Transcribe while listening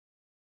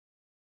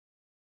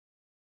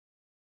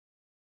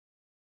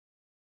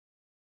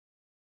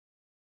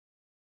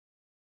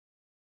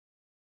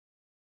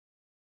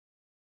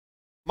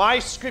My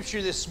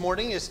scripture this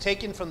morning is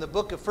taken from the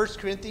book of 1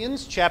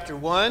 Corinthians, chapter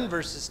 1,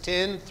 verses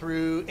 10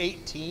 through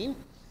 18.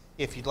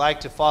 If you'd like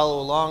to follow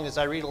along as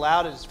I read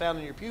aloud, it is found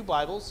in your pew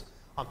Bibles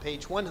on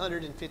page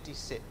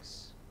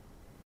 156.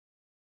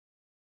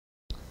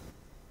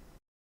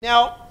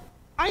 Now,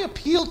 I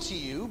appeal to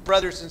you,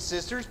 brothers and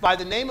sisters, by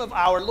the name of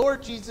our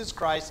Lord Jesus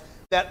Christ,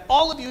 that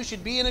all of you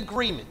should be in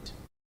agreement,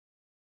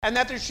 and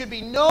that there should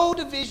be no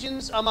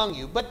divisions among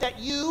you, but that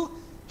you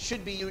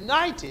should be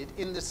united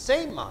in the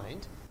same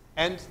mind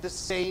and the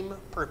same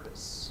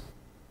purpose.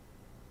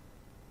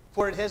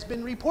 For it has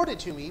been reported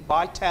to me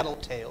by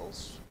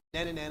tattletales,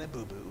 nana nana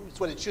boo boo, it's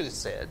what it should have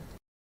said.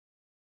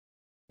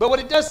 But what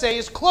it does say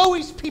is,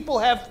 Chloe's people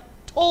have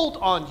told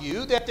on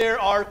you that there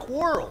are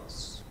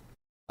quarrels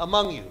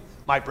among you,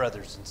 my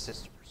brothers and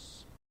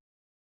sisters.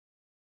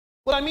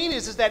 What I mean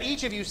is that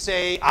each of you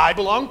say, I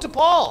belong to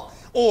Paul,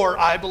 or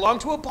I belong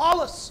to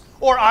Apollos,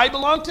 or I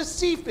belong to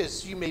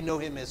Cephas, you may know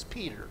him as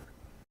Peter,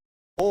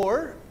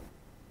 or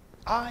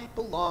I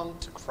belong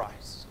to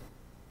Christ.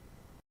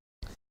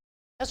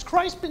 Has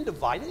Christ been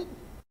divided?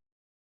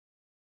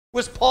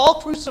 Was Paul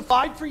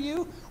crucified for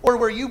you? Or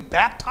were you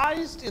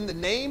baptized in the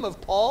name of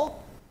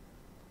Paul?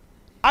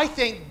 I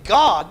thank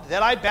God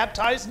that I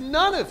baptized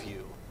none of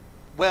you.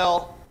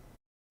 Well,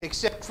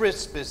 except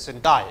Crispus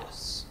and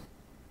Gaius.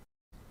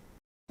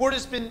 For it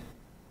has been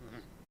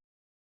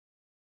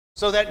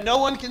so that no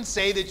one can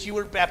say that you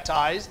were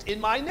baptized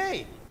in my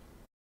name.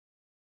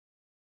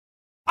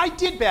 I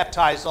did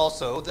baptize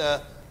also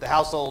the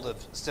household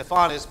of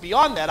Stephanas.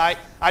 Beyond that,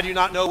 I do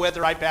not know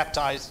whether I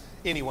baptized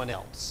anyone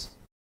else.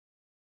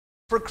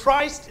 For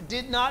Christ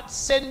did not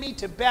send me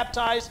to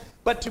baptize,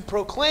 but to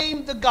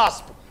proclaim the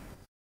gospel,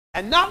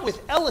 and not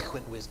with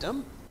eloquent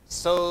wisdom,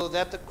 so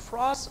that the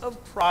cross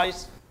of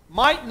Christ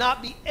might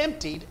not be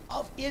emptied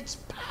of its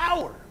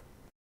power.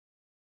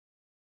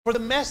 For the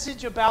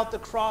message about the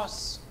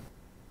cross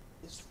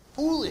is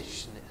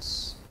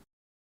foolishness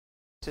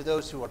to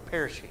those who are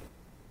perishing.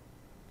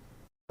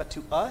 But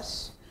to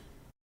us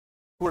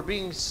who are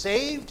being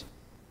saved,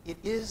 it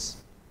is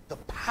the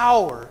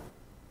power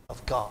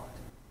of God.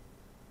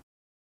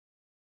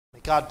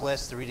 May God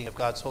bless the reading of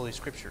God's Holy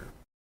Scripture.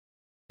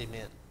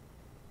 Amen.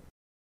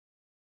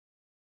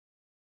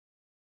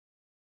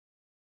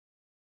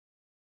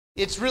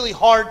 It's really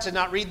hard to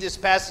not read this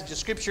passage of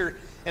Scripture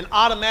and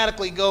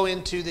automatically go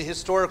into the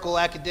historical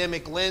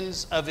academic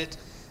lens of it,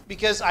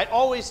 because I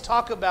always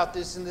talk about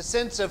this in the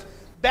sense of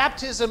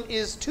baptism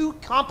is too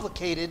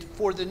complicated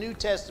for the New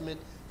Testament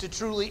to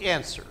truly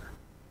answer.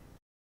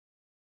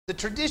 The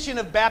tradition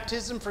of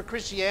baptism for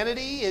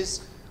Christianity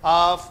is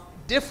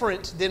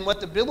different than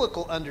what the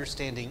biblical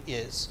understanding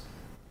is.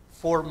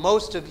 For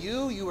most of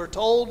you, you were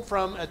told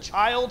from a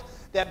child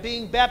that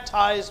being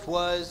baptized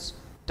was ...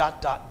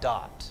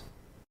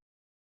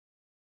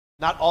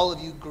 Not all of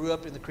you grew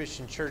up in the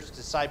Christian church,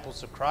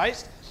 disciples of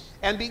Christ.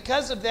 And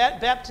because of that,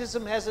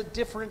 baptism has a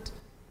different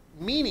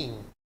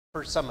meaning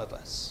for some of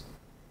us.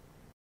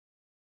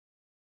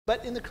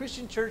 But in the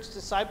Christian church,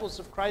 disciples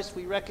of Christ,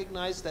 we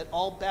recognize that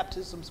all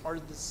baptisms are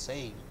the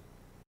same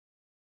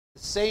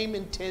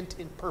intent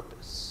and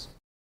purpose.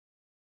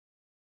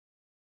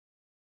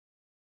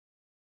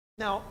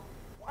 Now,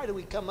 why do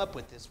we come up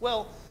with this?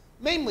 Well,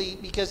 mainly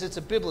because it's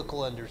a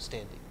biblical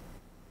understanding.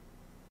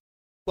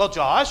 Well,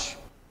 Josh,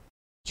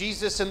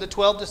 Jesus and the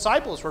 12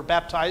 disciples were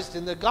baptized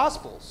in the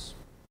Gospels.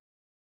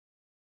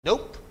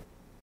 Nope.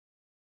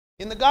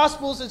 In the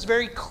Gospels, it's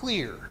very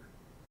clear.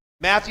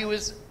 Matthew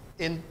is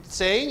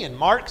saying, and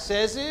Mark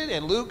says it,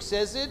 and Luke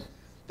says it,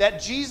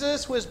 that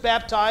Jesus was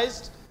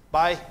baptized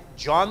by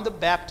John the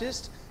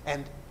Baptist,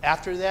 and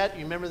after that,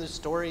 you remember the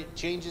story, it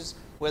changes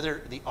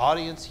whether the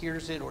audience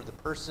hears it or the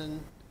person,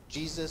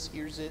 Jesus,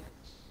 hears it.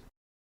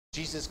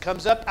 Jesus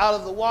comes up out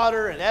of the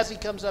water, and as he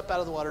comes up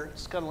out of the water,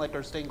 it's kind of like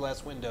our stained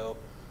glass window,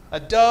 a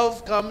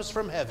dove comes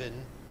from heaven,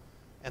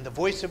 and the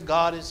voice of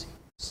God is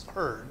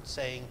heard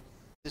saying,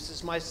 "This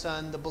is my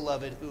Son, the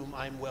beloved, whom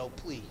I'm well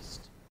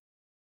pleased."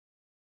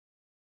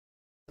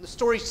 The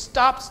story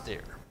stops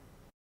there.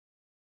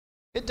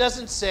 It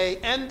doesn't say,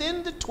 and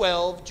then the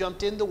 12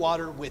 jumped in the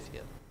water with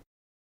him.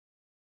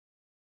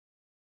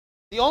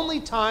 The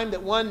only time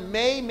that one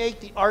may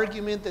make the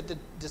argument that the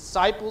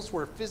disciples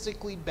were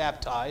physically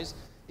baptized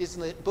is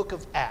in the book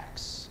of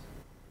Acts,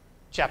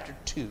 chapter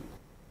 2.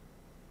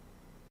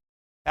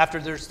 After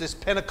there's this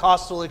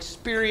Pentecostal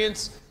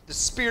experience, the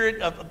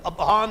Spirit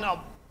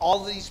upon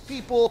all these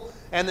people,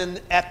 and then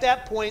at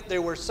that point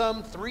there were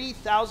some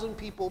 3,000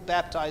 people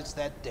baptized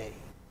that day.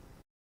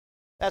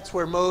 That's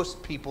where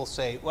most people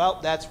say, well,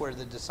 that's where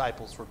the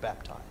disciples were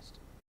baptized.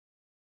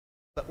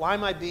 But why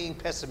am I being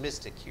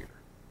pessimistic here?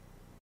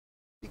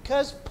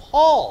 Because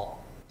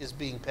Paul is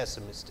being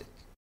pessimistic.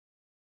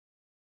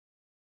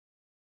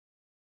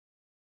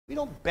 We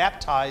don't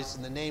baptize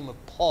in the name of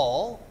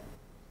Paul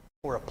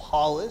or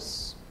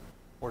Apollos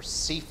or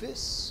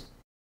Cephas.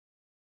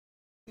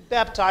 We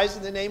baptize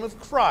in the name of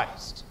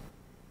Christ.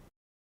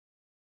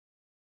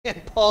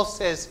 And Paul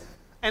says,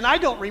 and I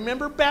don't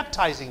remember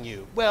baptizing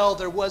you. Well,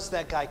 there was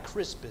that guy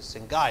Crispus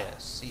and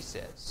Gaius, he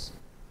says.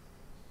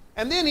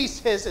 And then he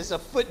says as a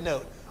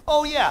footnote,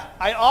 oh yeah,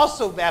 I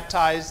also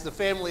baptized the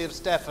family of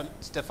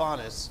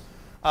Stephanus.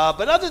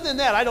 But other than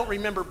that, I don't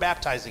remember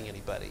baptizing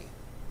anybody.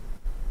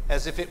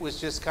 As if it was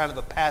just kind of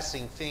a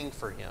passing thing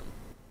for him.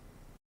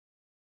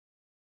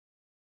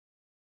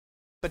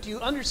 But do you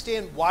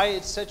understand why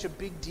it's such a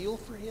big deal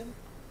for him?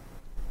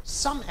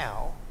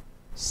 Somehow,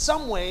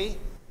 some way,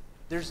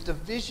 there's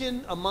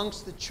division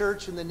amongst the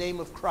church in the name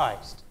of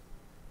Christ.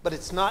 But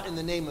it's not in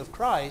the name of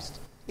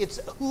Christ. It's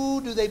who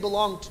do they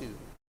belong to?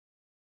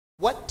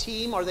 What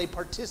team are they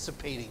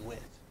participating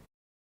with?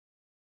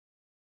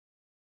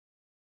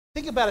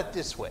 Think about it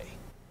this way.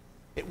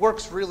 It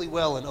works really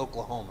well in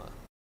Oklahoma.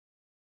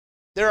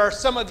 There are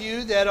some of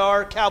you that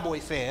are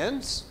Cowboy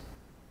fans.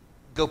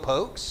 Go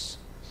Pokes.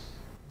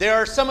 There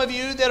are some of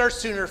you that are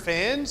Sooner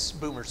fans.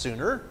 Boomer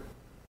Sooner.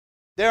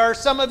 There are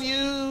some of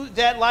you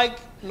that like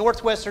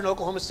Northwestern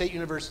Oklahoma State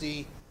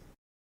University.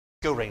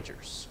 Go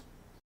Rangers.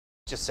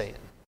 Just saying.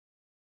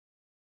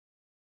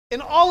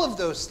 In all of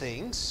those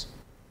things,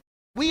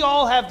 we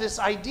all have this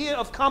idea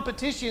of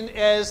competition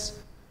as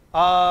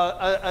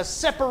a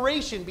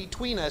separation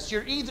between us.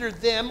 You're either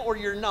them or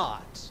you're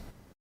not.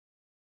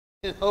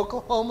 In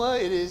Oklahoma,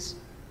 it is,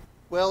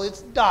 well,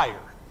 it's dire.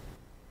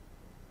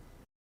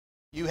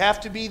 You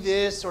have to be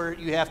this or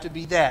you have to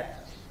be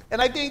that.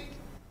 And I think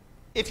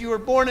if you were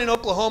born in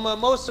Oklahoma,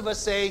 most of us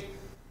say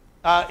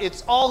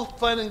it's all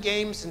fun and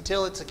games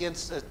until it's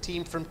against a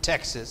team from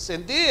Texas.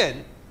 And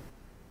then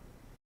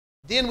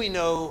we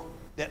know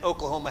that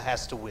Oklahoma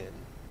has to win,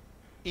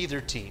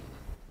 either team.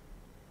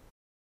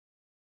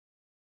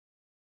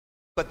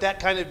 But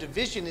that kind of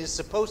division is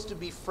supposed to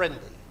be friendly.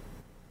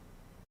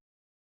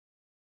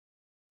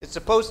 It's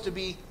supposed to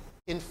be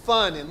in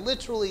fun and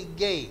literally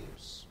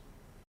games.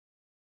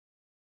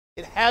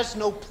 It has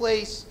no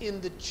place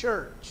in the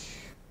church,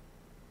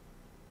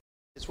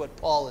 is what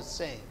Paul is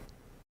saying.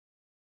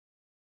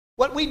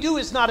 What we do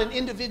is not an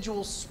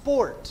individual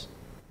sport.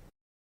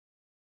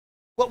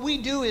 What we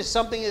do is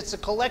something that's a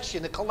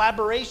collection, a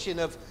collaboration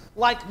of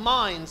like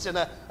minds and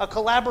a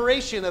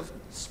collaboration of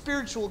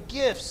spiritual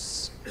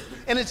gifts.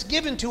 And it's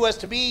given to us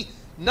to be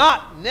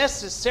not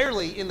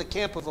necessarily in the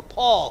camp of a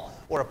Paul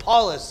or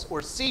Apollos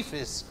or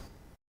Cephas,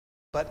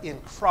 but in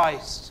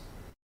Christ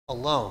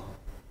alone.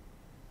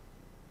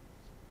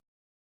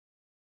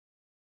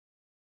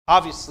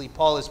 Obviously,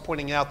 Paul is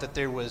pointing out that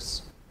there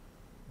was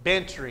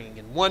bantering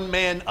and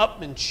one-man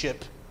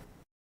upmanship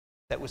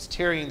that was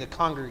tearing the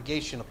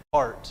congregation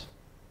apart.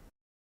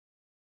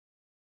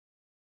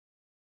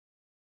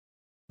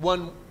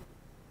 One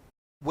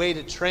way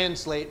to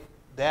translate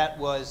that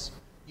was,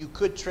 you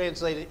could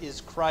translate it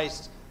as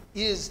Christ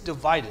is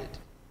divided.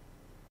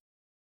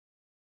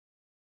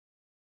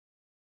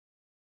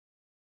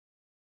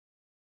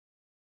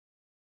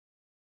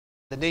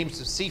 The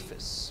names of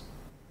Cephas,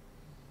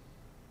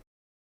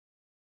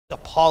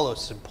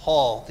 Apollos, and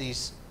Paul,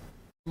 these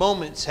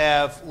moments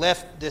have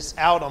left this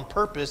out on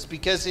purpose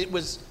because it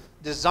was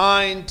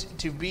designed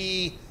to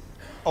be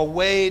a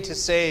way to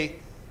say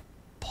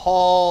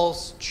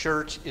Paul's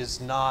church is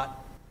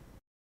not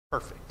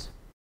perfect.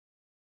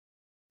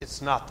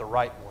 It's not the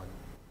right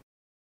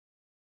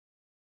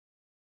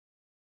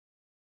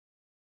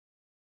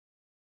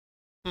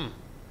one.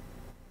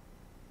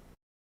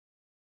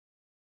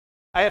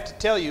 I have to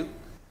tell you,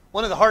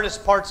 one of the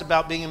hardest parts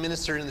about being a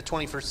minister in the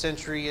 21st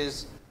century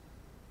is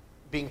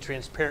being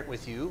transparent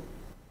with you,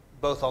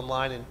 both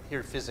online and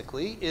here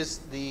physically, is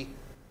the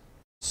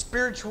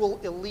spiritual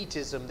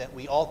elitism that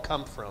we all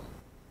come from.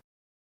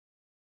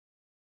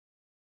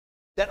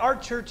 That our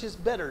church is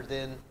better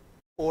than,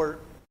 or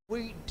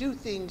we do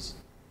things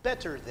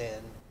better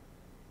than.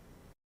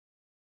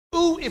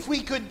 Ooh, if we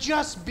could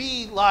just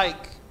be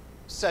like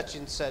such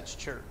and such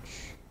church.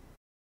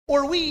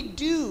 Or we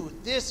do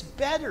this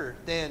better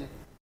than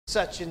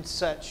such and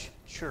such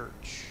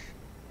church.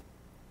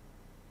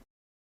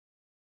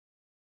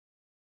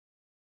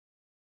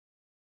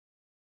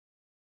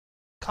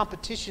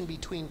 Competition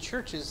between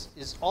churches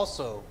is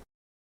also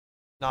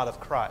not of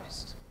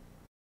Christ.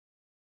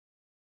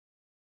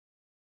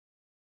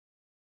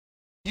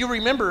 You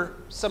remember,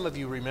 some of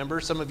you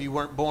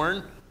weren't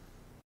born,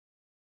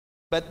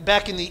 but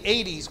back in the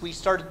 80s, we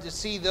started to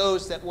see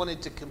those that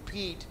wanted to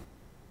compete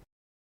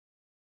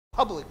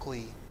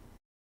publicly,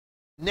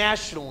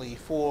 nationally,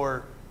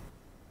 for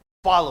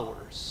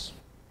followers.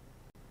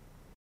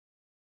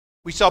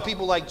 We saw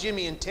people like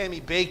Jimmy and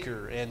Tammy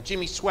Baker and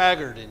Jimmy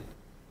Swaggart and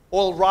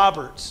Oral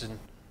Roberts and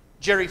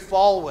Jerry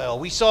Falwell.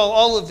 We saw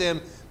all of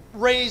them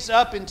raise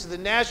up into the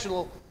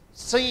national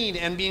scene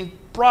and being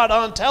brought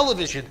on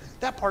television.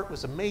 That part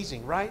was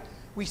amazing, right?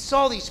 We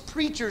saw these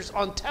preachers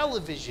on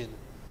television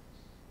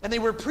and they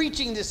were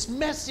preaching this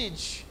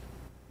message.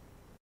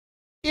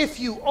 If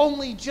you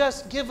only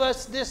just give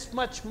us this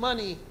much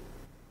money,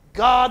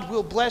 God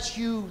will bless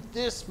you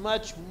this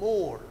much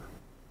more.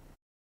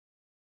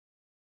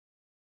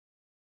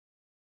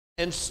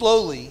 And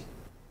slowly,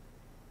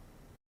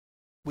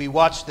 we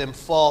watch them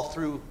fall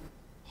through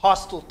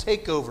hostile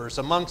takeovers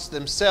amongst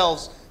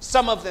themselves,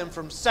 some of them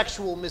from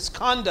sexual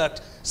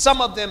misconduct,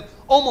 some of them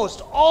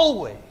almost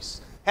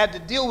always had to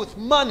deal with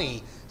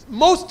money,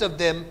 most of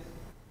them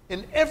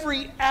in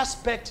every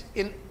aspect,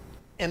 and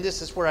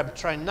this is where I'm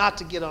trying not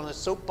to get on a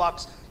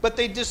soapbox, but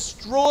they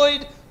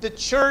destroyed the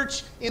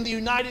church in the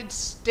United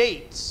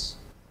States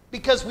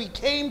because we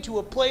came to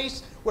a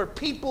place where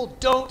people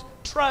don't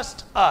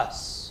trust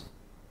us.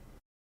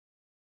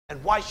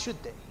 And why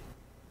should they?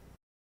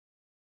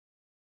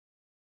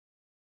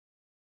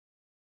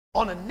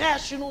 On a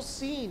national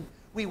scene,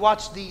 we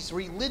watch these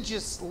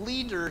religious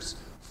leaders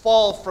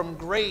fall from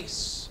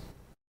grace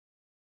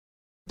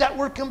that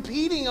were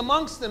competing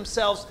amongst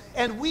themselves,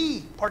 and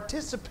we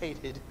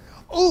participated.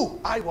 Oh,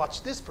 I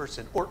watched this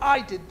person, or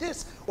I did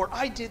this, or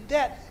I did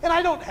that. And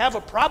I don't have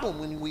a problem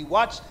when we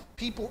watch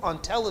people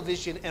on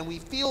television and we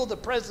feel the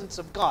presence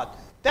of God.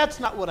 That's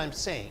not what I'm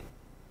saying.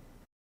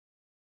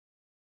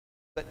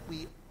 But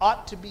we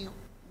ought to be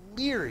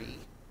leery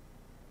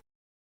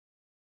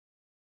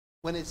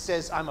when it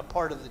says, I'm a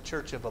part of the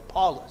church of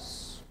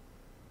Apollos,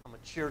 I'm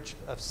a church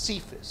of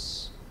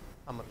Cephas,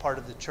 I'm a part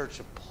of the church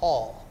of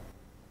Paul,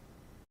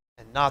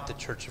 and not the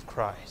church of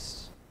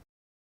Christ.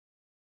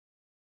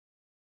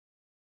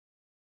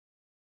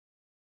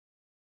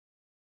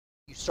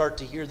 You start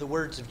to hear the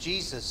words of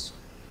Jesus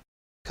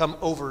come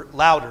over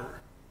louder.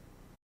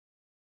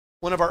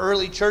 One of our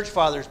early church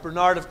fathers,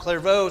 Bernard of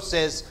Clairvaux,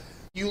 says,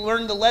 you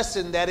learn the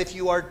lesson that if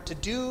you are to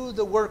do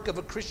the work of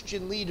a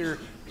Christian leader,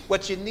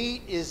 what you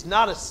need is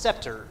not a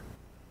scepter,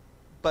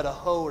 but a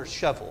hoe or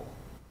shovel.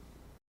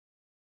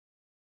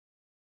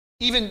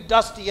 Even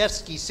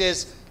Dostoevsky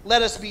says,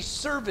 let us be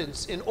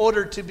servants in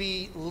order to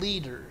be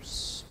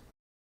leaders.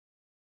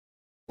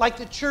 Like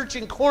the church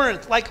in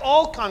Corinth, like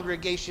all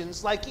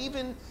congregations, like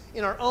even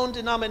in our own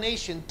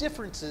denomination,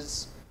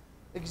 differences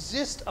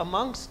exist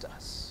amongst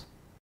us.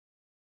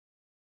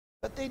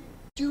 But they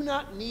do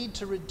not need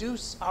to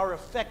reduce our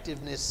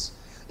effectiveness.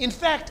 In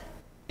fact,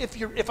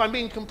 if I'm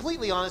being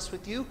completely honest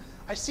with you,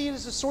 I see it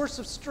as a source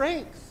of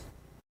strength.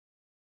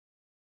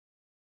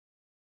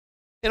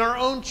 In our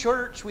own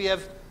church, we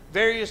have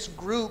various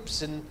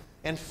groups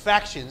and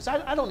factions.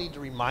 I don't need to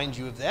remind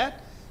you of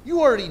that.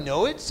 You already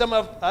know it. Some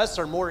of us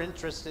are more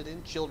interested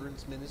in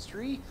children's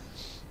ministry.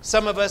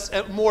 Some of us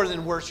more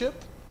than worship.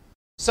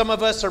 Some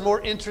of us are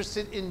more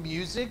interested in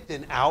music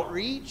than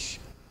outreach.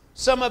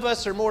 Some of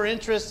us are more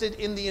interested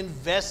in the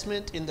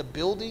investment in the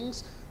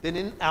buildings than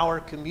in our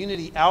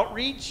community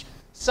outreach.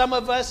 Some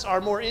of us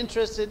are more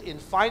interested in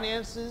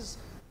finances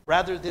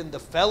rather than the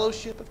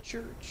fellowship of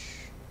church.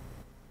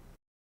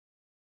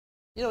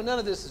 You know, none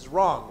of this is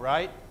wrong,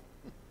 right?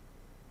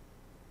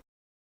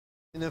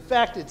 And in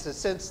fact, it's a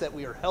sense that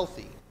we are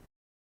healthy.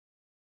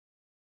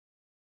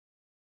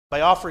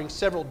 By offering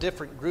several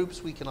different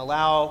groups, we can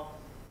allow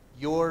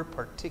your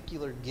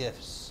particular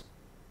gifts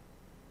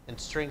and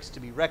strengths to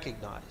be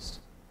recognized,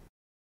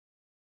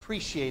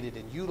 appreciated,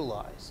 and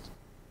utilized.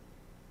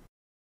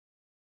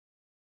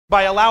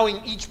 By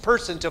allowing each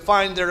person to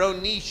find their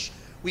own niche,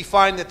 we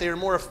find that they are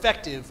more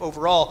effective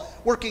overall,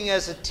 working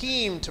as a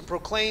team to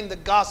proclaim the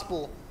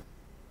gospel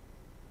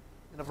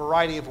in a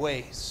variety of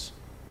ways.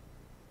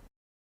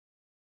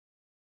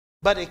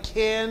 But it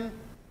can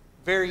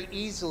very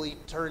easily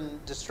turn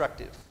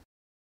destructive.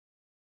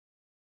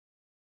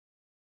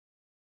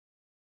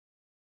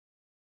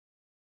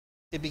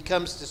 It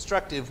becomes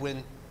destructive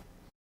when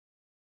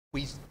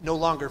we no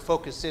longer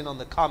focus in on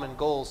the common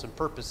goals and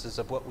purposes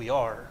of what we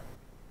are.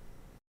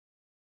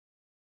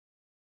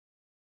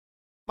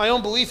 My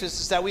own belief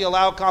is that we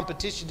allow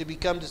competition to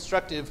become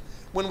destructive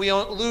when we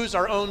lose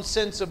our own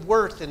sense of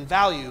worth and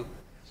value.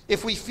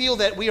 If we feel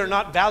that we are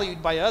not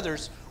valued by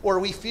others, or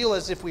we feel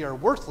as if we are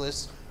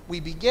worthless, we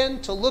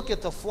begin to look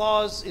at the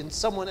flaws in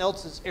someone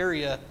else's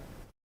area,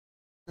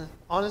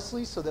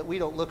 honestly, so that we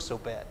don't look so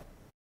bad.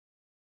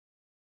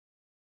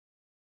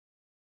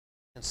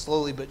 And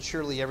slowly but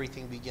surely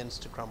everything begins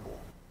to crumble.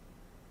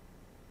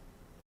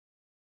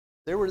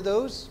 There were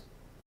those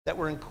that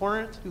were in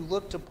Corinth who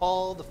looked to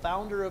Paul, the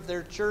founder of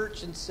their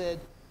church, and said,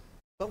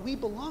 "But we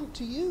belong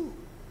to you."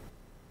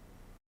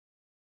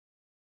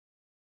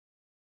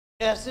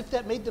 As if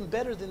that made them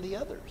better than the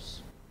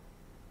others.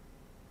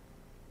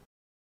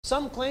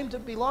 Some claimed to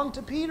belong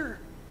to Peter,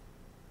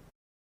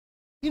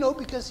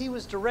 because he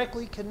was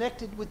directly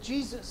connected with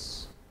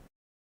Jesus.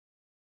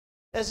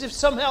 As if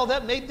somehow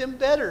that made them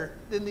better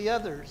than the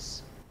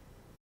others.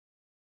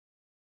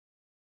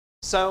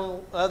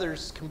 Some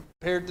others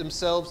compared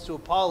themselves to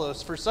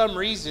Apollos for some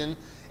reason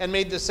and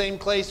made the same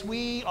claim: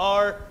 we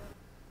are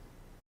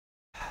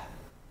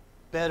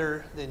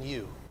better than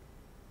you.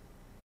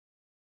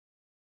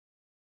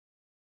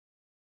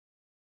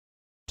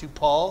 To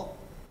Paul,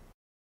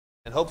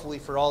 and hopefully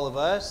for all of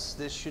us,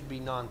 this should be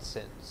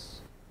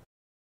nonsense.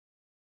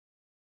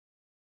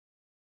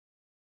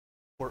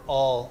 For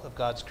all of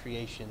God's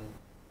creation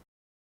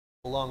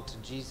belong to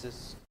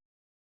Jesus.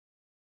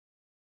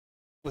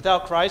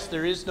 Without Christ,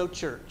 there is no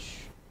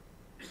church.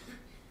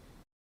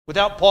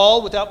 Without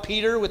Paul, without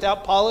Peter,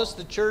 without Apollos,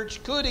 the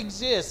church could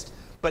exist,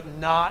 but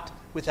not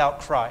without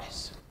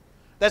Christ.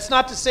 That's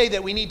not to say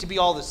that we need to be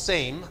all the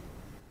same,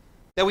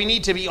 that we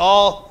need to be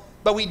all,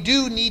 but we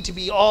do need to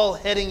be all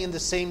heading in the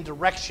same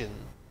direction.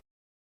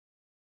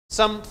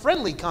 Some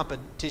friendly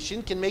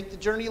competition can make the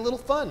journey a little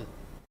fun.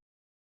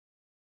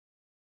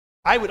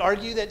 I would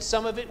argue that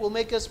some of it will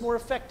make us more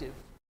effective.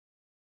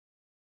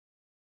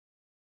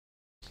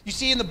 You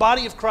see, in the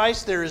body of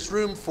Christ, there's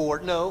need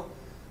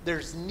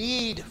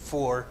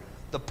for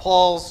the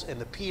Pauls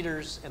and the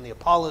Peters and the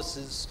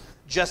Apolloses,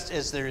 just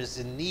as there is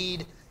a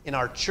need in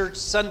our church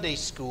Sunday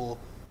school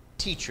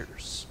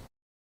teachers,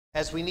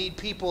 as we need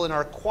people in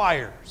our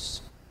choirs,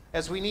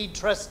 as we need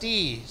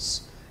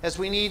trustees, as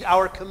we need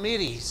our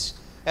committees,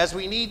 as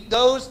we need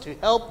those to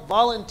help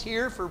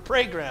volunteer for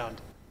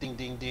playground. Ding,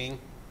 ding, ding.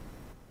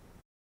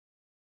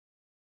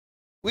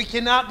 We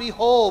cannot be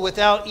whole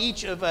without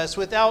each of us,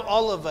 without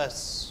all of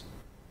us.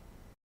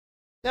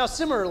 Now,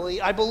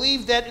 similarly, I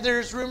believe that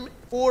there's room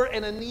for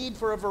and a need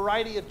for a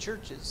variety of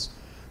churches.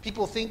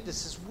 People think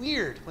this is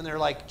weird when they're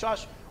like,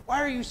 Josh,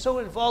 why are you so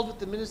involved with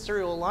the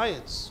Ministerial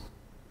Alliance?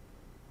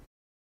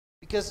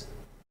 Because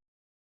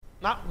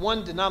not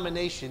one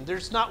denomination,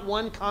 there's not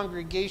one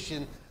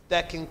congregation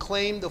that can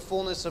claim the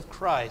fullness of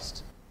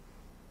Christ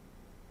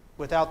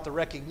without the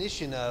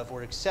recognition of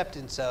or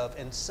acceptance of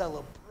and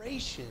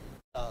celebration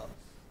of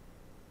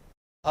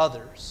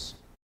others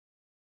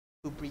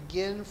who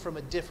begin from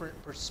a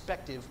different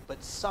perspective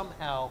but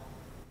somehow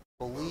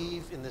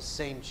believe in the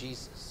same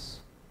Jesus.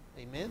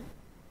 Amen?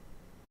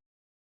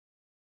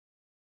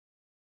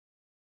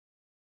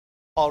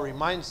 Paul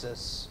reminds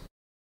us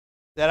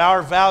that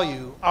our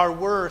value, our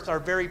worth, our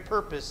very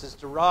purpose is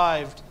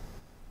derived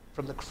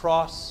from the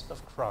cross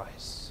of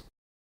Christ.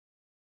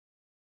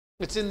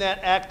 It's in that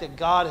act that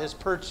God has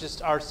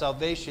purchased our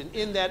salvation.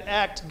 In that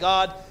act,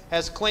 God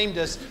has claimed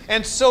us.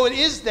 And so it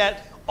is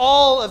that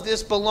all of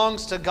this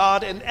belongs to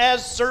God, and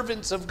as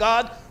servants of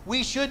God,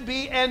 we should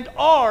be and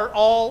are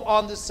all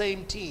on the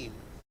same team.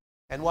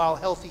 And while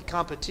healthy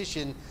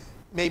competition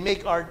may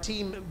make our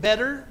team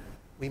better,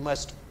 we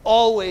must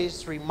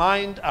always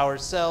remind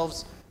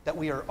ourselves that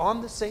we are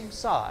on the same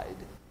side,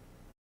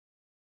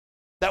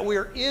 that we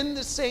are in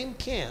the same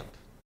camp,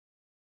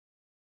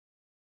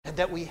 and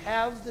that we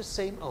have the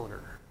same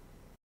owner,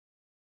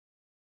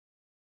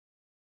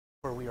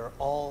 for we are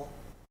all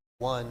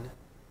one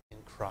in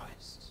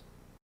Christ.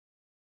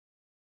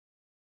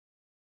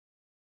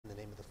 In the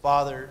name of the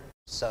Father,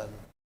 Son, and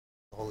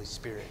the Holy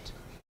Spirit.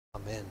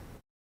 Amen.